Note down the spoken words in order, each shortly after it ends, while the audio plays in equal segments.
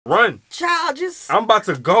Run. Child, just... I'm about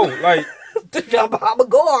to go. Like... I'm gonna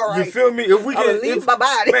go all right. You feel me? If we get... leave my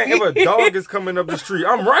body. Man, if a dog is coming up the street,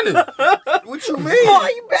 I'm running. What you mean? Boy,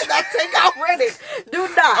 you better not take out running. Do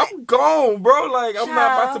not. I'm gone, bro. Like, I'm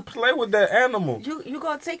not about to play with that animal. You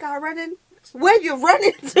gonna take out running? Where you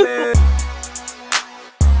running to? Man.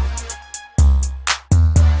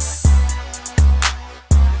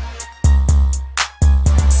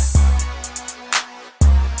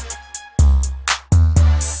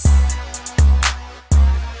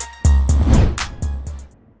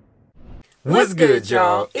 What's good,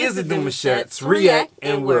 y'all? It's the Demouchets React,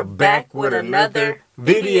 and we're back with another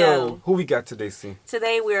video. Who we got today, C?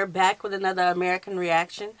 Today we're back with another American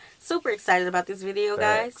reaction. Super excited about this video,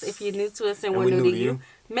 guys. If you're new to us and we're new to you,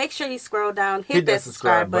 make sure you scroll down, hit that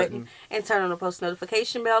subscribe button, and turn on the post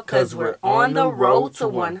notification bell because we're on the road to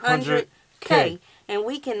 100K. And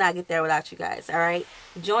we cannot get there without you guys, all right?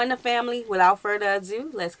 Join the family. Without further ado,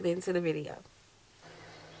 let's get into the video.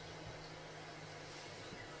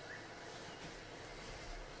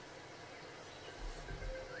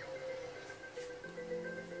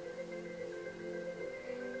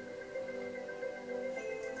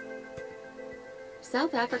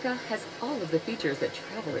 South Africa has all of the features that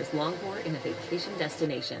travelers long for in a vacation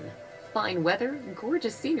destination. Fine weather,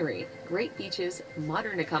 gorgeous scenery, great beaches,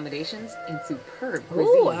 modern accommodations, and superb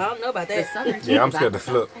cuisine. Ooh, I don't know about that. The southern Yeah, I'm scared to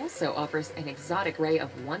flip. also offers an exotic array of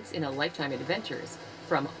once-in-a-lifetime adventures,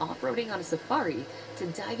 from off-roading on a safari to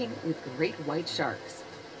diving with great white sharks.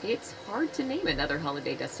 It's hard to name another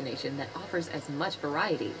holiday destination that offers as much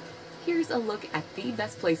variety. Here's a look at the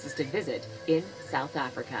best places to visit in South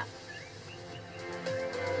Africa.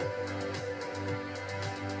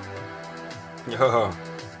 Yo.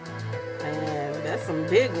 Man, that's some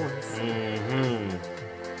big ones.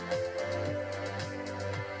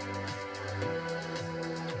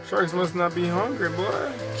 Sharks must not be hungry,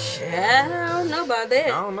 boy. Yeah, I don't know about that.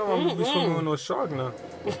 I don't know. I'm gonna be swimming with no shark now.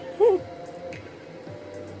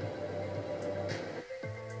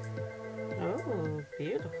 Oh,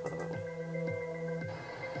 beautiful.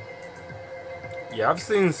 Yeah, I've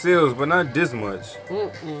seen seals, but not this much.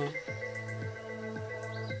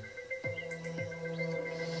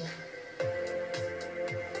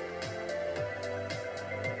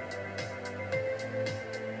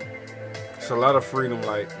 It's a lot of freedom,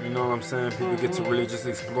 like, you know what I'm saying? People get to really just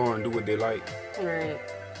explore and do what they like. Right.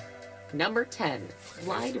 Number 10,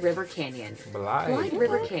 Blyde River Canyon. Blyde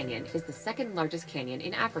River Canyon is the second largest canyon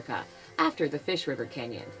in Africa, after the Fish River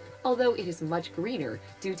Canyon, although it is much greener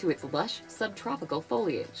due to its lush subtropical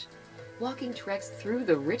foliage. Walking treks through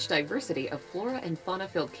the rich diversity of flora and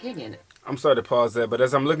fauna-filled canyon. I'm sorry to pause that, but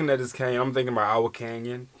as I'm looking at this canyon, I'm thinking about our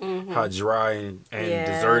canyon, how dry and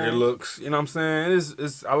deserted it looks. You know what I'm saying?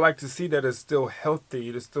 It's I like to see that it's still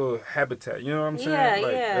healthy, there's still habitat. You know what I'm saying?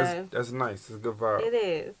 Like, that's nice. It's a good vibe. It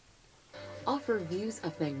is. Offer views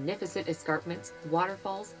of magnificent escarpments,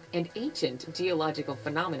 waterfalls, and ancient geological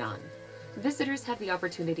phenomenon. Visitors have the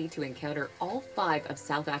opportunity to encounter all 5 of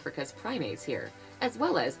South Africa's primates here, as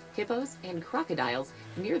well as hippos and crocodiles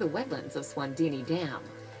near the wetlands of Swandini Dam.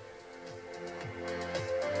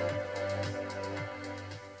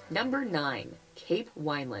 Number 9, Cape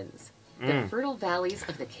Winelands. The fertile valleys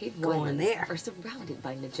of the Cape Winelands are surrounded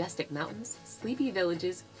by majestic mountains, sleepy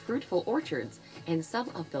villages, fruitful orchards, and some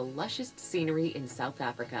of the lushest scenery in South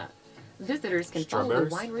Africa. Visitors can follow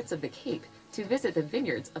the wine routes of the Cape to visit the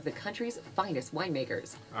vineyards of the country's finest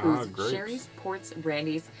winemakers, whose sherries, ports,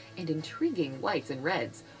 brandies, and intriguing whites and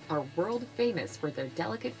reds are world famous for their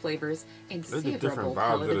delicate flavors and savorable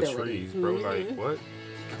palatability. Of the trees, bro. Like, what?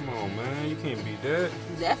 Come on, man. You can't beat that.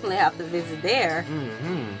 Definitely have to visit there.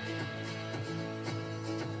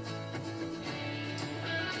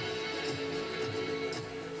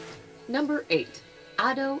 Number 8,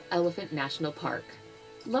 Addo Elephant National Park.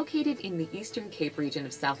 Located in the Eastern Cape region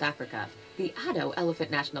of South Africa, the Addo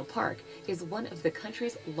Elephant National Park is one of the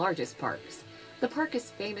country's largest parks. The park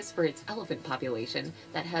is famous for its elephant population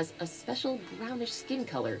that has a special brownish skin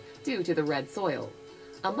color due to the red soil.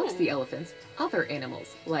 Amongst the elephants, other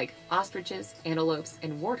animals like ostriches, antelopes,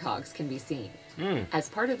 and warthogs can be seen. As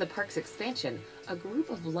part of the park's expansion, a group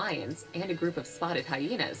of lions and a group of spotted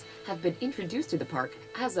hyenas have been introduced to the park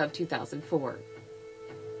as of 2004.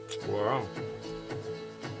 Wow.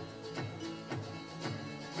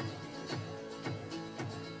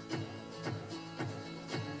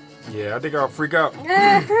 Yeah, I think I'll freak out.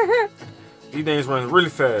 These things run really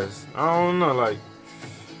fast. I don't know, like.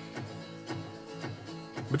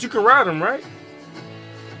 But you can ride them, right?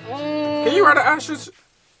 Can you ride an ostrich?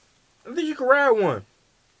 I think you can ride one.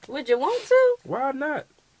 Would you want to? Why not?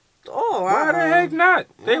 Oh, why the heck not?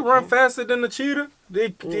 They run faster than the cheetah.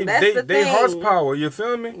 They horsepower, you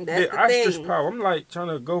feel me? That's they ostrich power. I'm like trying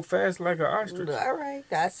to go fast like an ostrich. All right,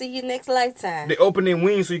 I'll see you next lifetime. They open their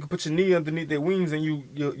wings so you can put your knee underneath their wings and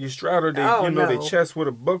you straddle their chest with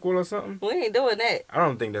a buckle or something. We ain't doing that. I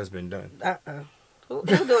don't think that's been done. Who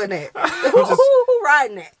doing that? who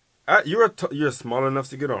riding that? You're small enough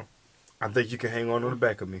to get on. I think you can hang on the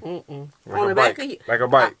back of me. Like on the back of you? Like a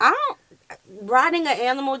bike. I don't. Riding an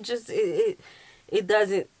animal just it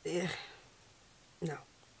doesn't. No.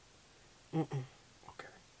 Okay.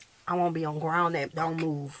 I won't be on ground that don't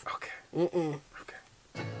move. Okay. Okay.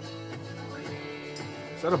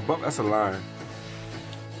 Is that a buck? That's a lion.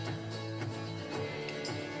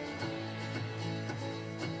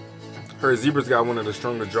 Her zebra's got one of the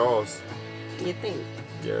stronger jaws. You think?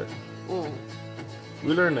 Yeah.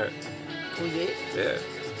 We learned that. We did? Yeah.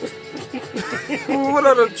 We went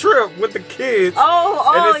on a trip with the kids.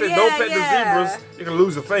 And they said, don't pet the zebras. You can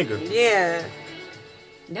lose a finger. Yeah.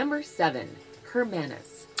 Number 7.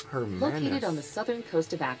 Hermanus. Located on the southern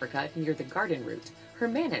coast of Africa near the Garden Route,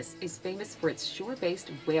 Hermanus is famous for its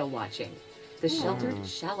shore-based whale watching. The sheltered,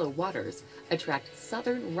 shallow waters attract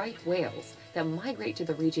southern right whales that migrate to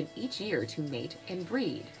the region each year to mate and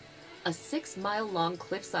breed. A 6-mile-long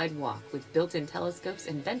cliffside walk with built-in telescopes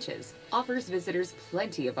and benches offers visitors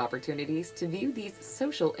plenty of opportunities to view these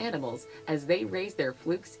social animals as they raise their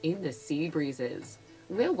flukes in the sea breezes.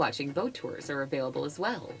 Whale-watching boat tours are available as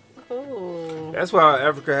well. Oh. That's why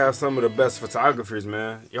Africa has some of the best photographers,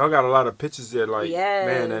 man. Y'all got a lot of pictures there, like,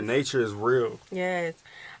 man, that nature is real. Yes.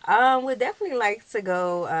 We'd definitely like to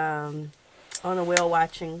go on a whale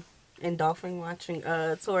watching and dolphin watching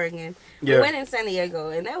tour again. We went in San Diego,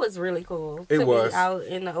 and that was really cool. It was. Be out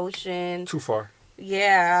in the ocean. Too far.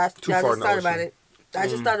 Yeah, I just thought about it. I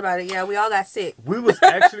just thought about it. Yeah, we all got sick. We was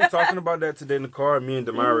actually talking about that today in the car, me and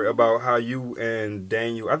Damari, about how you and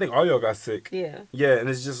Daniel, I think all y'all got sick. Yeah. Yeah, and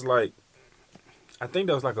it's just like, I think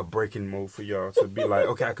that was like a breaking move for y'all to be like,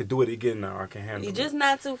 okay, I could do it again now. I can handle it. You're just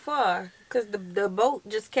not too far, because the boat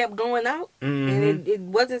just kept going out, and it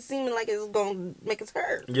wasn't seeming like it was going to make us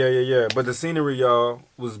hurt. Yeah. But the scenery, y'all,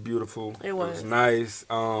 was beautiful. It was. It was nice.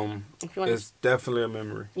 It's definitely a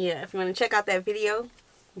memory. Yeah, if you want to check out that video,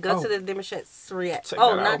 go to the Demouchets React. Check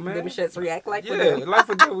that out, man. Demouchets React. Like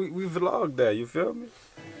for them, we vlogged that. You feel me?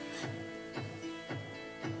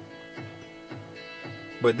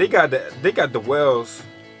 But they got the whales.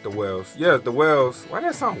 The whales. Yeah, the whales. Why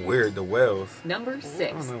that sound weird? The whales. Number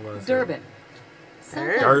 6. Durban.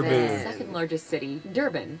 South Africa's second largest city,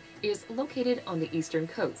 Durban, is located on the eastern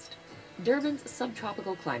coast. Durban's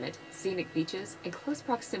subtropical climate, scenic beaches, and close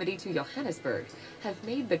proximity to Johannesburg have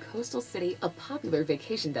made the coastal city a popular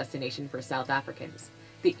vacation destination for South Africans.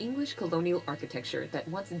 The English colonial architecture that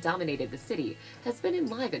once dominated the city has been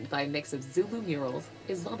enlivened by a mix of Zulu murals,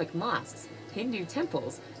 Islamic mosques, Hindu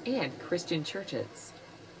temples, and Christian churches.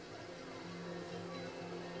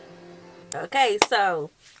 Okay,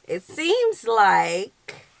 so it seems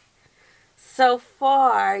like so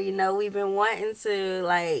far, we've been wanting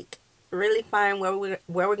to really find where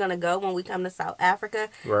we're gonna go when we come to South Africa.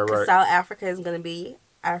 Right. South Africa is gonna be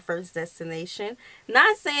our first destination.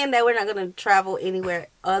 Not saying that we're not gonna travel anywhere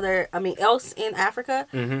else in Africa.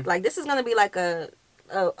 Like this is gonna be like a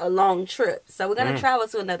long trip. So we're gonna travel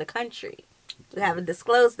to another country. We haven't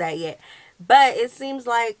disclosed that yet, but it seems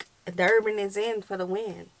like Durban is in for the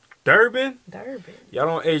win. Durban?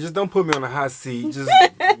 Y'all just don't put me on the hot seat. Just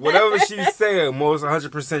whatever she said, most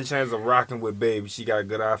 100% chance of rocking with baby. She got a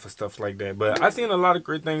good eye for stuff like that. But I've seen a lot of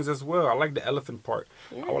great things as well. I like the elephant part.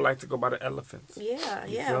 Yeah. I would like to go by the elephants. Yeah.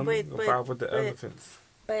 Go vibe with the elephants.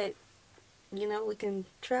 But, we can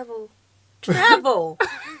travel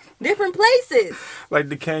different places. Like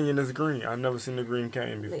the canyon is green. I've never seen the Green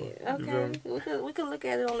Canyon before. Yeah, okay, we can look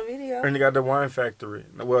at it on the video. And they got the wine factory.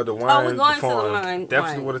 Well, the wine. We're going to the wine.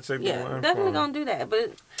 Definitely want to check the wine. Definitely gonna do that.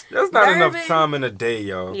 But there's not enough time in a day,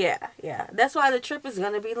 y'all. Yeah. That's why the trip is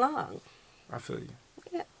gonna be long. I feel you.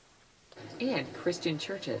 Yeah. And Christian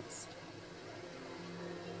churches.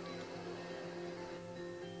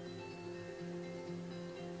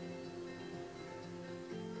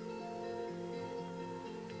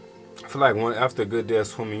 I feel like after a good day of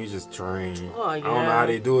swimming, you just drain. Oh, yeah. I don't know how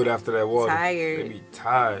they do it after that water. Tired. They be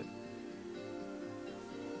tired.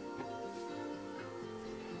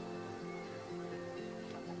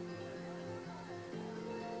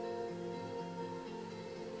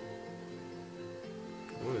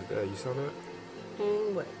 What is that? You saw that?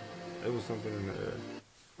 What? It was something in the air.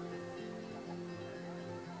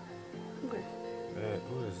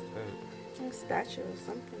 What is that? A statue or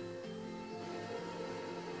something.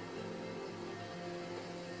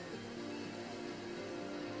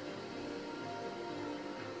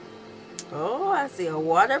 Oh, I see a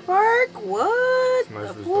water park. What?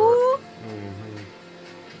 Nice a resort. pool?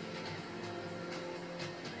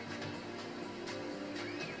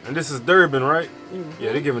 And this is Durban, right?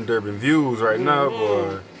 Yeah, they're giving Durban views right now,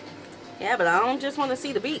 boy. Yeah, but I don't just want to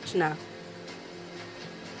see the beach now.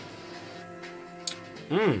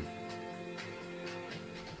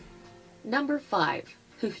 Number 5,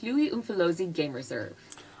 Hluhluwe-Umfolozi Game Reserve.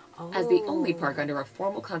 As the only park under a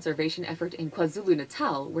formal conservation effort in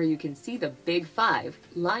KwaZulu-Natal where you can see the Big Five,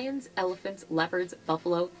 lions, elephants, leopards,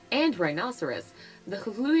 buffalo, and rhinoceros, the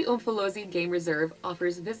Hluhluwe-Umfolozi Game Reserve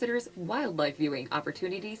offers visitors wildlife viewing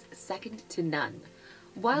opportunities second to none.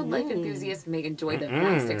 Wildlife enthusiasts may enjoy the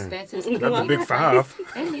vast expanses of the Big Five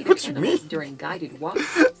and native animals during guided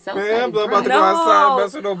walks, Man, I'm self-guided about to drives. go outside and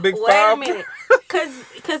mess with no Big Wait Five. a minute.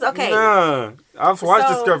 Cause okay. Nah, I've watched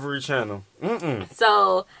So- Discovery Channel.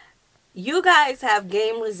 So, you guys have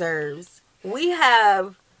game reserves. We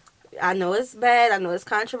have, I know it's bad, I know it's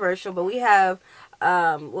controversial, but we have,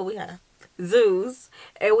 what we have? Zoos.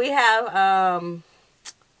 And we have,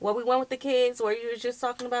 what we went with the kids, where you were just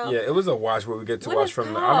talking about? Yeah, it was a watch where we get to What watch is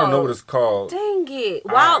from. I don't know what it's called. Dang it.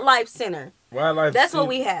 Wildlife Center. Wildlife. That's what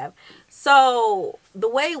we have. So, the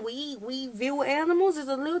way we view animals is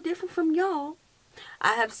a little different from y'all.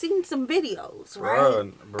 I have seen some videos,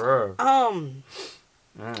 right? Bruh.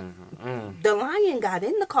 The lion got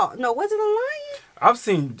in the car. No, was it a lion? I've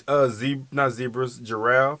seen not zebras,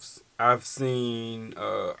 giraffes. I've seen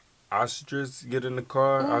ostriches get in the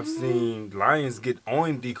car. I've seen lions get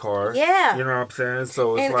on the car. Yeah. You know what I'm saying?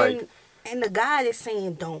 So it's and the guy is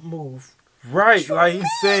saying don't move. right, What like you he's mean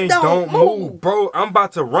saying don't don't move, move? bro. I'm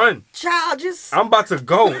about to run. Child, just I'm about to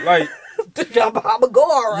go. Like, I'm gonna go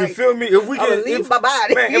all right. you feel me? If we I'm gonna get leave my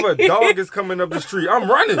body. man, if a dog is coming up the street, I'm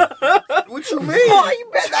running. What you mean? Boy, you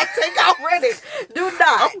better not take out running. Do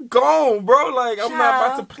not. I'm gone, bro. Like, I'm not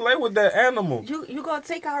about Child. to play with that animal. You gonna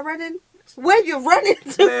take out running? Where you running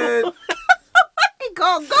to? Man, You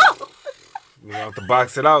gonna go? you have to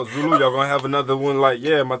box it out. Zulu, y'all gonna have another one like,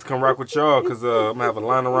 yeah, I'm about to come rock with y'all because I'm gonna have a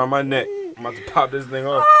line around my neck. I'm about to pop this thing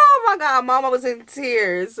off. Oh my God, Mama was in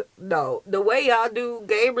tears. No, the way y'all do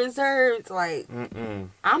game reserves, like, I'm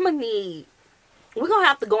gonna need. We're gonna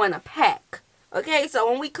have to go in a pack. Okay, so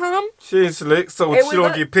when we come, She ain't slick, so And she we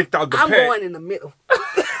don't go- get picked out the I'm pack. going in the middle.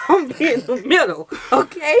 I'm being in the middle.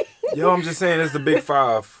 Okay. Yo, I'm just saying, it's the Big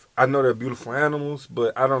Five. I know they're beautiful animals,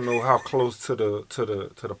 but I don't know how close to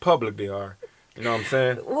the public they are. You know what I'm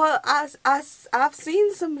saying? Well, I've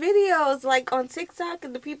seen some videos like on TikTok,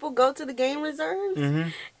 and the people go to the game reserves,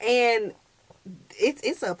 and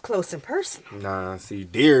it's up close and personal. Nah, see,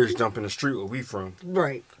 deers jump in the street where we from.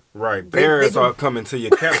 Right. Right, bears are coming to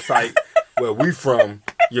your campsite where we from.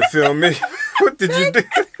 You feel me? What did you do?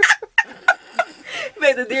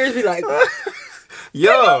 Made the deers be like,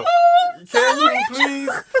 Yo, can you please?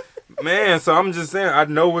 Man, so I'm just saying, I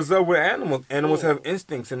know what's up with animals. Animals have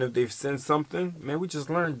instincts, and if they've sensed something, man, we just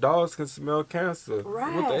learned dogs can smell cancer.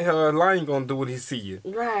 Right. What the hell a lion gonna do when he see you?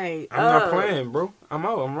 right. I'm not playing, bro. I'm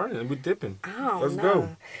out. I'm running. We dipping. Let's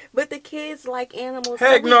go. But the kids like animals.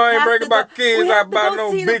 Heck so no, we I ain't have breaking to my go- kids we have out to by go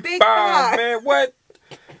no see the Big Five, man. What?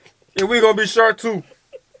 And we gonna be short too.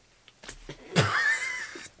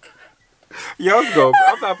 Yo, let's go.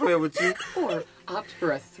 I'm not playing with you. Or opt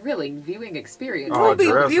for a thrilling viewing experience. would be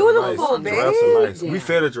giraffes are beautiful, nice. Giraffes are nice. babe. We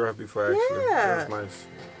fed a giraffe before, actually. Yeah. That's nice.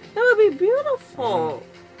 That would be beautiful.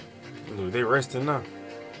 Look, they resting now.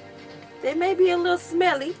 They may be a little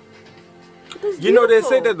smelly. but it's You know, they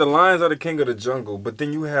say beautiful. that the lions are the king of the jungle, but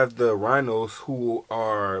then you have the rhinos who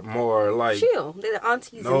are more like... Chill. They're the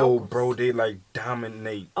aunties and No, uncles. bro, they like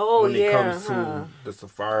dominate Oh, when it yeah, comes to the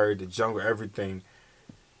safari, the jungle, everything.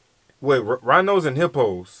 Wait, rhinos and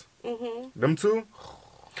hippos. Them two?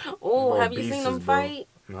 Oh, Bro, have you seen beasts, them bro. fight?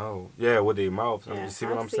 No. Yeah, with their mouths. Yeah, You see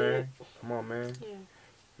what I've I'm seen saying? it. Come on, man. Yeah.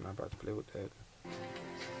 I'm not about to play with that.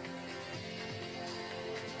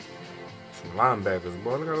 Some linebackers,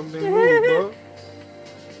 boy. Look how them things move, bro.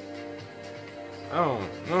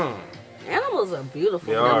 Oh, Animals are beautiful.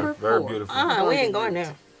 They man. are Number very 4. beautiful. We Garden ain't going route.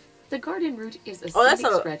 there. The Garden Route is a Oh, that's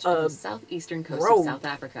scenic a- stretch a of the southeastern coast road. of South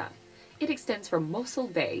Africa. It extends from Mossel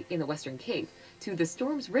Bay in the Western Cape to the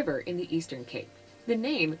Storms River in the Eastern Cape. The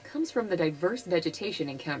name comes from the diverse vegetation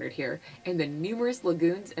encountered here and the numerous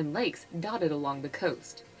lagoons and lakes dotted along the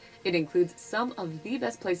coast. It includes some of the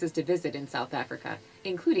best places to visit in South Africa,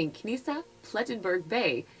 including Knisa, Plettenberg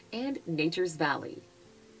Bay, and Nature's Valley.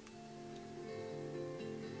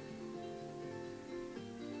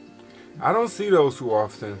 I don't see those too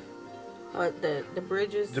often. The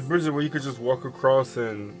bridges. The bridges where you could just walk across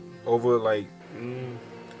and over, like,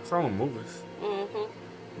 it's all in movies.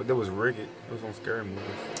 But there was Rigged. It was on scary movies.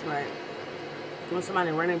 Right. When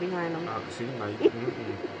somebody running behind them. See, now you,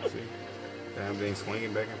 see, damn thing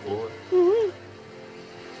swinging back and forth.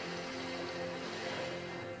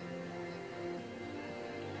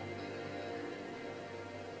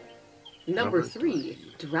 Number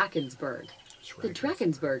 3, Drakensberg. The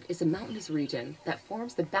Drakensberg is a mountainous region that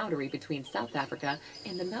forms the boundary between South Africa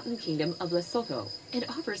and the mountain kingdom of Lesotho and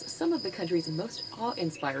offers some of the country's most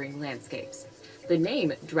awe-inspiring landscapes. The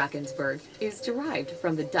name Drakensberg is derived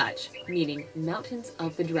from the Dutch, meaning Mountains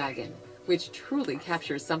of the Dragon, which truly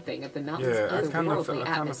captures something of the mountains' otherworldly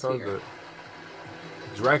atmosphere.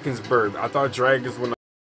 Drakensberg. I thought dragons were.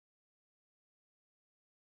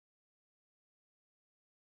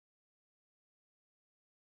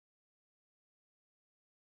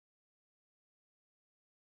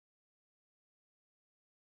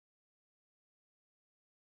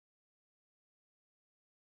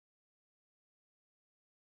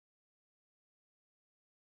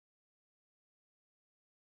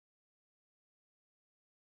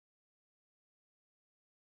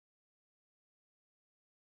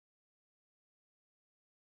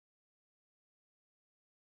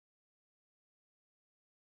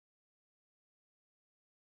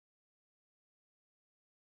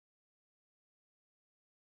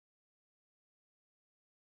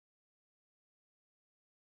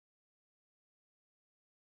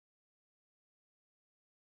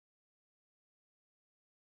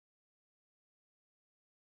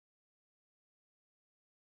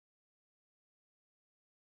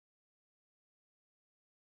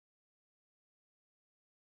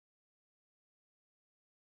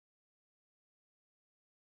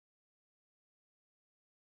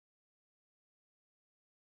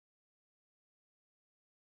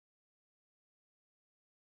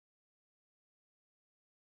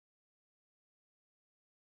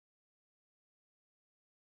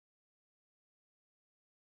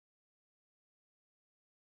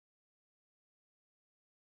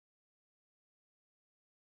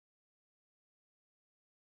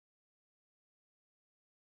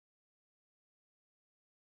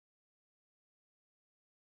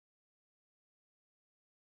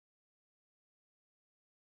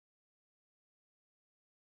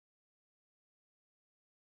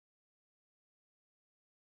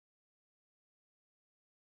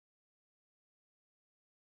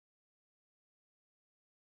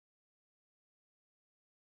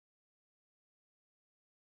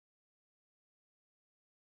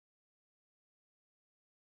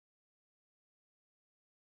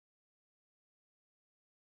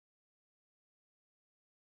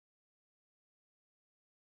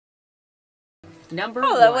 Number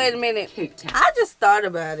Hold 1. on, wait a minute. Cape Town. I just thought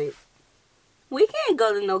about it. We can't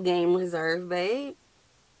go to no game reserve, babe.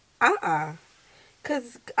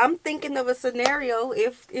 Cause I'm thinking of a scenario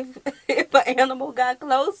if if an animal got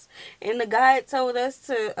close and the guide told us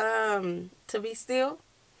to be still,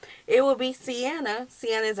 it would be Sienna.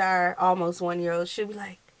 Sienna's our almost 1-year-old. She'll be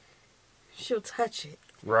like, she'll touch it.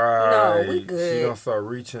 Right. No, we good. She gonna start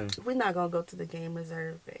reaching. We're not gonna go to the game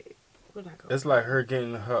reserve, babe. We're not going. It's like her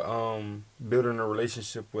getting her building a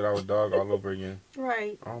relationship with our dog all over again.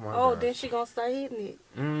 Right. Oh my god. Oh, then she gonna start hitting it.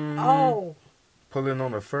 Oh. Pulling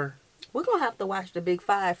on the fur. We're gonna have to watch the Big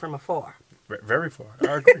Five from afar. Very far.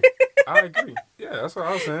 I agree. I agree. Yeah, that's what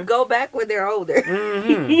I was saying. Go back when they're older.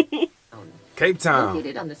 Cape Town.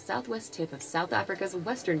 Located on the southwest tip of South Africa's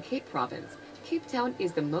Western Cape Province, Cape Town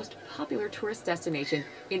is the most popular tourist destination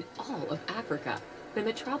in all of Africa. The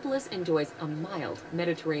metropolis enjoys a mild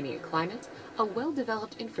Mediterranean climate, a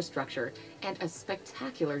well-developed infrastructure, and a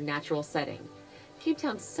spectacular natural setting. Cape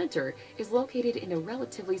Town's center is located in a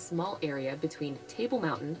relatively small area between Table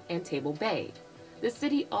Mountain and Table Bay. The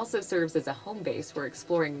city also serves as a home base for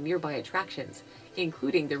exploring nearby attractions,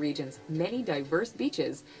 including the region's many diverse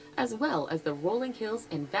beaches, as well as the rolling hills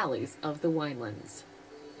and valleys of the winelands.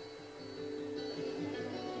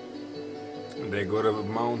 They go to the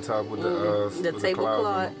mountaintop with the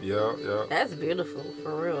tablecloth. Yeah. That's beautiful,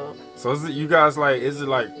 for real. So is it you guys like? Is it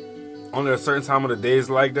like only a certain time of the day is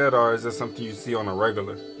like that, or is it something you see on a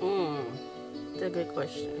regular? That's a good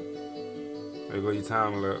question. There go your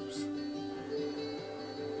time lapse.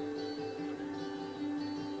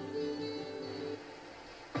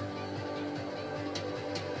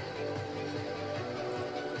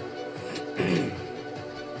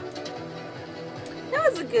 That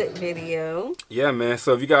was a good video. Yeah, man.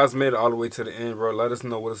 So if you guys made it all the way to the end, bro, let us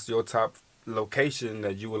know what's your top location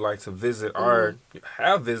that you would like to visit or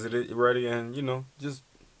have visited already, and just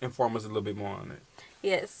inform us a little bit more on it.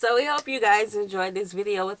 Yes, so we hope you guys enjoyed this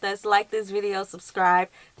video with us. Like this video, subscribe,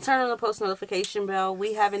 turn on the post notification bell.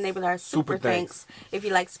 We have enabled our super thanks if you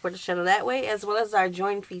like to support the channel that way, as well as our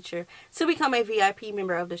join feature to become a VIP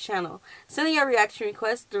member of the channel. Send your reaction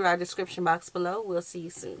requests through our description box below. We'll see you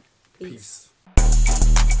soon. Peace.